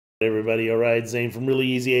Everybody, all right, Zane from Really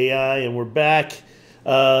Easy AI, and we're back.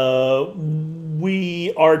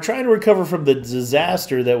 We are trying to recover from the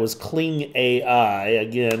disaster that was Kling AI.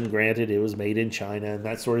 Again, granted, it was made in China and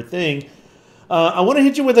that sort of thing. I want to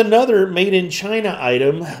hit you with another made in China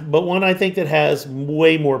item, but one I think that has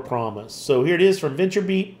way more promise. So here it is from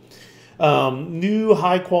VentureBeat. New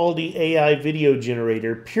high-quality AI video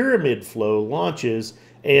generator, Pyramid Flow, launches,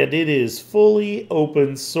 and it is fully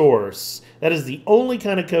open source. That is the only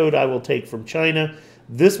kind of code I will take from China.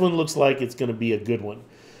 This one looks like it's going to be a good one.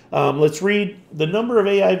 Let's read. The number of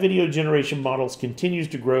AI video generation models continues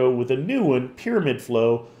to grow, with a new one, Pyramid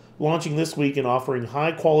Flow, launching this week and offering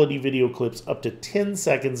high-quality video clips up to 10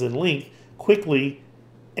 seconds in length, quickly,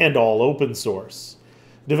 and all open source.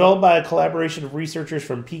 Developed by a collaboration of researchers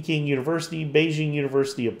from Peking University, Beijing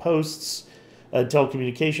University of Posts,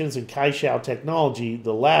 Telecommunications, and Kaishao Technology,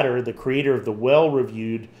 the latter the creator of the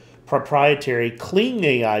well-reviewed proprietary Kling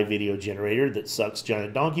AI video generator that sucks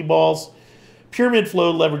giant donkey balls. Pyramid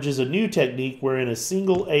Flow leverages a new technique wherein a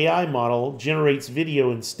single AI model generates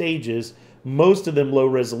video in stages, most of them low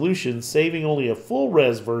resolution, saving only a full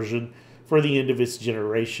res version for the end of its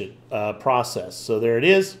generation process. So there it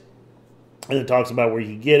is. And it talks about where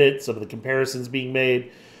you get it, some of the comparisons being made.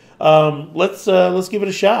 Let's give it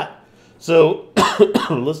a shot. So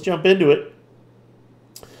let's jump into it.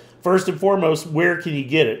 First and foremost, where can you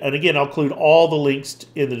get it? And again, I'll include all the links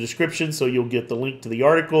in the description, so you'll get the link to the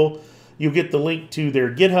article. You'll get the link to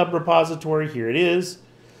their GitHub repository. Here it is.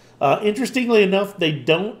 Interestingly enough, they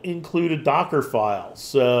don't include a Docker file,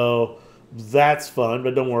 so that's fun.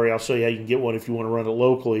 But don't worry, I'll show you how you can get one if you want to run it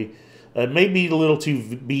locally. It may be a little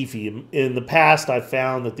too beefy. In the past, I've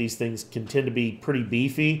found that these things can tend to be pretty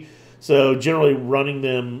beefy. So generally running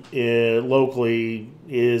them locally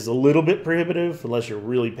is a little bit prohibitive unless you're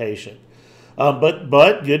really patient. But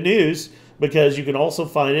good news, because you can also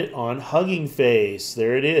find it on Hugging Face.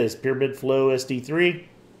 There it is, Pyramid Flow SD3.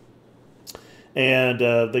 And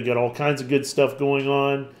they got all kinds of good stuff going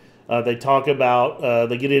on. They talk about,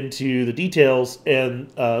 they get into the details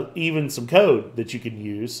and even some code that you can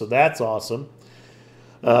use. So that's awesome.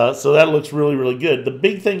 So that looks really, really good. The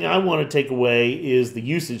big thing I want to take away is the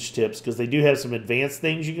usage tips, because they do have some advanced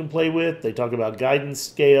things you can play with. They talk about guidance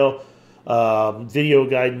scale, video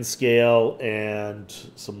guidance scale, and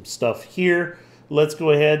some stuff here. Let's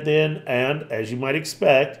go ahead then, and as you might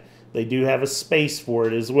expect, they do have a space for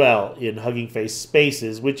it as well in Hugging Face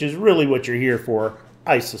Spaces, which is really what you're here for,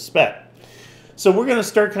 I suspect. So we're going to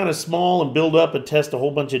start kind of small and build up and test a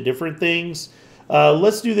whole bunch of different things.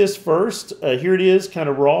 Let's do this first. Here it is, kind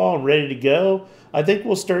of raw and ready to go. I think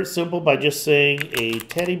we'll start simple by just saying a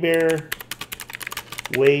teddy bear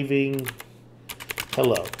waving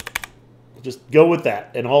hello. Just go with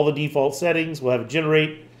that. And all the default settings, we'll have it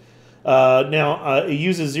generate. Now, it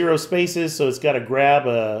uses 0 spaces, so it's got to grab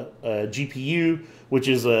a GPU, which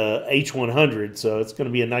is a H100. So it's going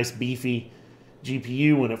to be a nice beefy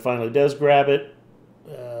GPU when it finally does grab it.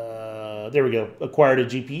 There we go. Acquired a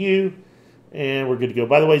GPU. And we're good to go.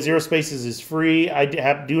 By the way, 0 spaces is free. I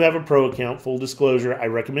do have a pro account, full disclosure. I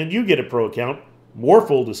recommend you get a pro account, more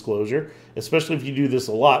full disclosure, especially if you do this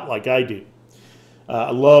a lot like I do.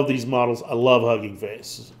 I love these models. I love Hugging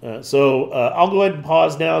Face. I'll go ahead and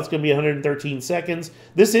pause now. It's going to be 113 seconds.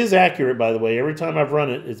 This is accurate, by the way. Every time I've run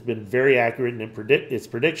it, it's been very accurate in its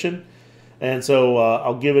prediction. And so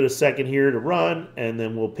I'll give it a second here to run, and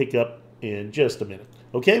then we'll pick up in just a minute.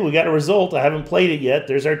 Okay, we got a result. I haven't played it yet.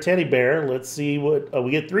 There's our teddy bear. Let's see what...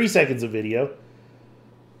 we get 3 seconds of video.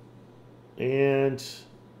 And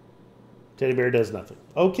teddy bear does nothing.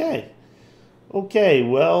 Okay. Okay,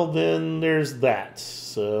 well, then there's that.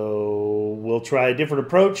 So we'll try a different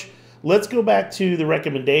approach. Let's go back to the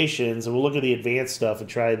recommendations, and we'll look at the advanced stuff and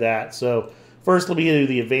try that. So first, let me do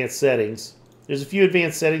the advanced settings. There's a few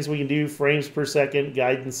advanced settings we can do. Frames per second,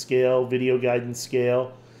 guidance scale, video guidance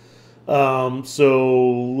scale.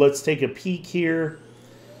 So let's take a peek here.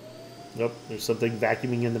 Nope, there's something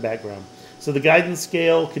vacuuming in the background. So the guidance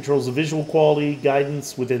scale controls the visual quality,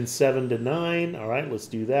 guidance within 7 to 9. All right, let's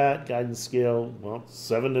do that. Guidance scale, well,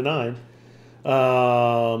 7 to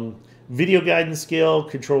 9. Video guidance scale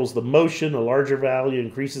controls the motion. A larger value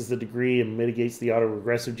increases the degree and mitigates the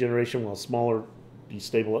autoregressive generation, while smaller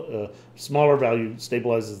value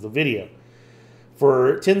stabilizes the video.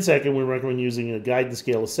 For 10 second, we recommend using a guidance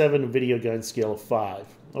scale of 7 and video guidance scale of 5.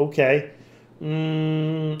 Okay.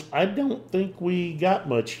 I don't think we got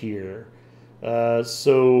much here. And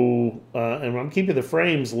I'm keeping the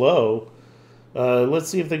frames low. Let's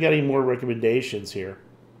see if they got any more recommendations here.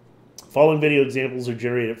 Following video examples are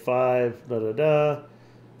generated at 5.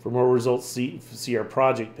 For more results, see our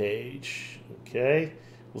project page. Okay.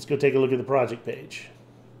 Let's go take a look at the project page.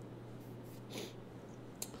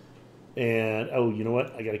 And, oh, you know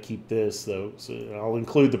what? I got to keep this, though. So I'll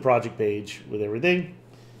include the project page with everything.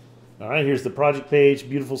 All right, here's the project page.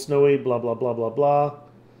 Beautiful, snowy, blah, blah, blah, blah, blah.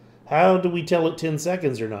 How do we tell it 10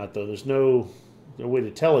 seconds or not, though? There's no way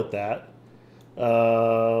to tell it that.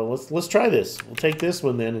 Let's try this. We'll take this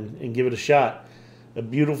one then and give it a shot. A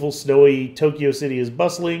beautiful, snowy Tokyo City is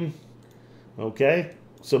bustling. Okay,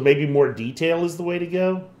 so maybe more detail is the way to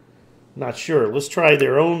go. Not sure. Let's try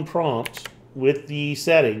their own prompt with the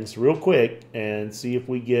settings real quick and see if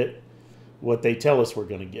we get what they tell us we're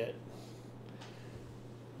going to get.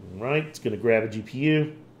 All right, it's going to grab a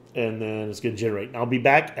GPU and then it's going to generate. And I'll be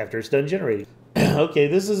back after it's done generating. Okay,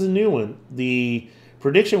 this is a new one. The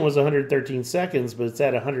prediction was 113 seconds, but it's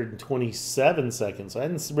at 127 seconds. I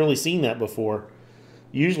hadn't really seen that before.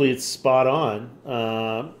 Usually it's spot on.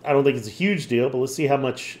 I don't think it's a huge deal, but let's see how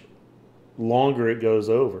much longer it goes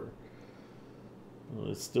over.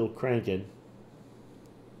 Well, it's still cranking.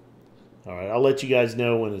 All right, I'll let you guys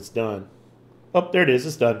know when it's done. Oh, there it is.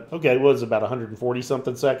 It's done. Okay, it was about 140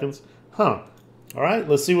 something seconds. Huh. All right,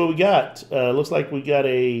 let's see what we got. Looks like we got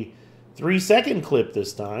a 3-second clip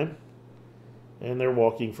this time. And they're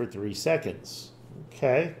walking for 3 seconds.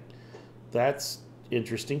 Okay, that's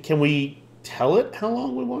interesting. Can we tell it how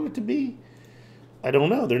long we want it to be? I don't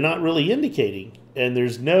know. They're not really indicating. And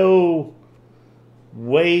there's no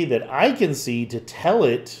way that I can see to tell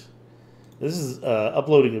it. This is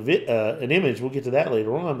uploading an image. We'll get to that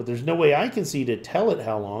later on. But there's no way I can see to tell it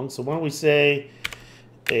how long. So why don't we say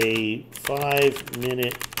a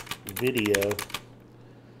 5-minute video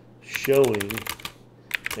showing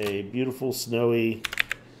a beautiful snowy,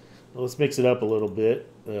 well, let's mix it up a little bit.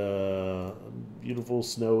 Beautiful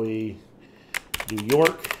snowy New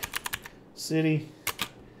York City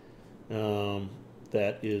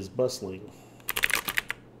that is bustling.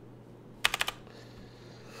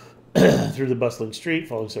 Through the bustling street,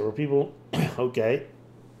 following several people. Okay.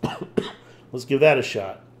 Let's give that a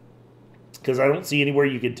shot. Because I don't see anywhere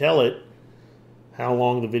you can tell it how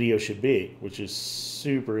long the video should be, which is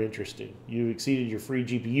super interesting. You exceeded your free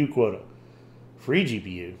GPU quota. Free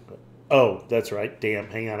GPU? Oh, that's right. Damn,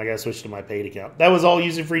 hang on. I got to switch to my paid account. That was all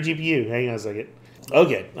using free GPU. Hang on a second.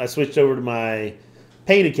 Okay, I switched over to my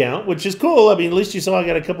paid account, which is cool. I mean, at least you saw I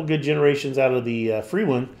got a couple good generations out of the free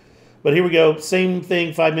one. But here we go. Same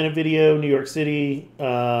thing, 5-minute video, New York City.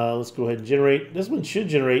 Let's go ahead and generate. This one should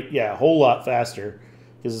generate, yeah, a whole lot faster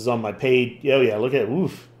because it's on my paid. Oh, yeah, look at it.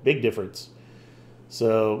 Oof, big difference.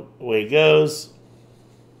 So away it goes.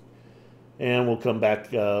 And we'll come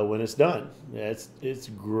back when it's done. It's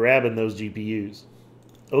grabbing those GPUs.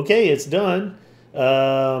 Okay, it's done.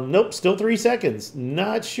 Nope, still 3 seconds.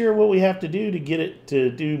 Not sure what we have to do to get it to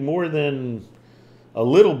do more than a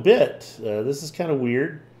little bit. This is kind of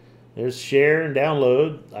weird. There's share and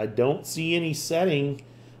download. I don't see any setting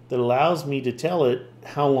that allows me to tell it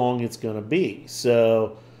how long it's going to be.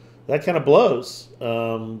 So that kind of blows.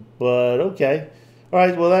 But okay. All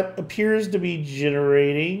right, well, that appears to be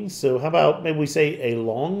generating. So how about maybe we say a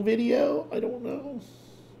long video? I don't know.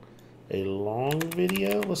 A long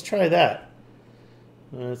video? Let's try that.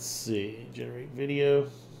 Let's see. Generate video.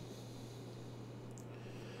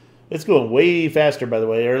 It's going way faster, by the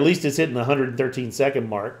way, or at least it's hitting the 113-second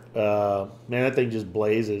mark. Man, that thing just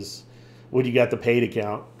blazes when you got the paid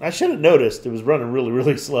account. I should have noticed. It was running really,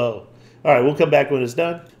 really slow. All right, we'll come back when it's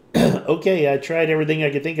done. Okay, I tried everything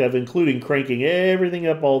I could think of, including cranking everything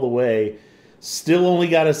up all the way. Still only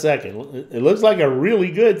got a second. It looks like a really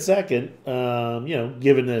good second, you know,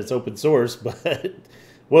 given that it's open source, but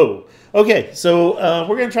whoa. Okay, so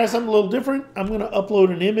we're going to try something a little different. I'm going to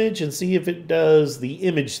upload an image and see if it does the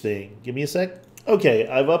image thing. Give me a sec. Okay,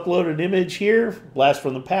 I've uploaded an image here, blast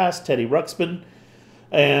from the past, Teddy Ruxpin,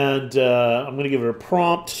 and I'm going to give it a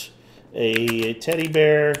prompt, a teddy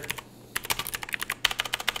bear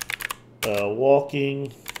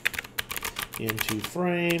walking into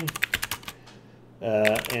frame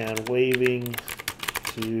and waving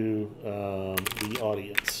to the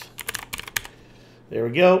audience. There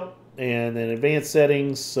we go. And then advanced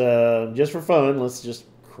settings, just for fun, let's just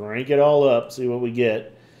crank it all up, see what we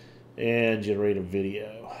get, and generate a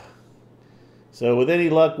video. So with any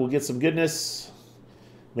luck, we'll get some goodness.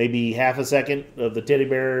 Maybe half a second of the teddy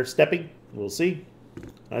bear stepping. We'll see.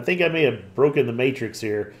 I think I may have broken the matrix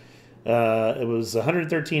here. It was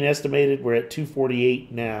 113 estimated. We're at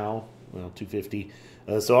 248 now. Well, 250.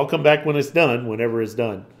 So I'll come back when it's done, whenever it's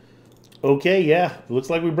done. Okay, yeah, looks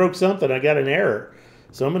like we broke something. I got an error.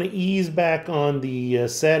 So I'm going to ease back on the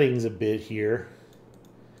settings a bit here.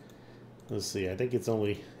 Let's see, I think it's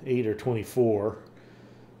only 8 or 24.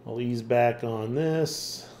 I'll ease back on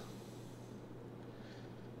this.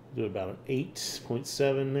 Do about an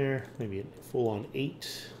 8.7 there, maybe a full on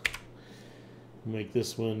 8. Make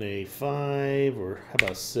this one a 5, or how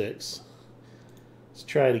about 6? Let's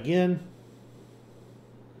try it again.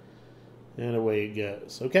 And away it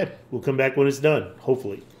goes. Okay, we'll come back when it's done,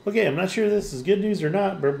 hopefully. Okay, I'm not sure this is good news or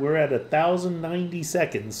not, but we're at 1,090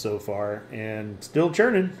 seconds so far, and still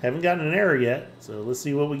churning. Haven't gotten an error yet, so let's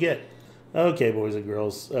see what we get. Okay, boys and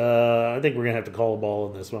girls, I think we're going to have to call a ball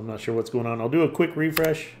on this one. I'm not sure what's going on. I'll do a quick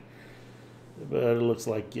refresh, but it looks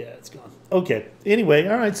like, yeah, it's gone. Okay, anyway,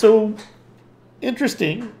 all right, so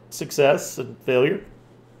interesting success and failure.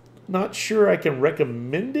 Not sure I can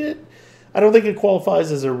recommend it. I don't think it qualifies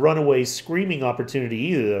as a runaway screaming opportunity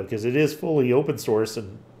either, though, because it is fully open source,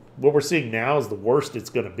 and what we're seeing now is the worst it's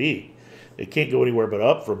going to be. It can't go anywhere but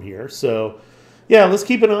up from here. So, yeah, let's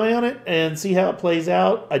keep an eye on it and see how it plays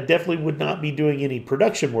out. I definitely would not be doing any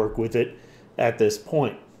production work with it at this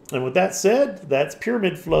point. And with that said, that's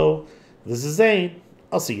Pyramid Flow. This is Zane.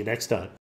 I'll see you next time.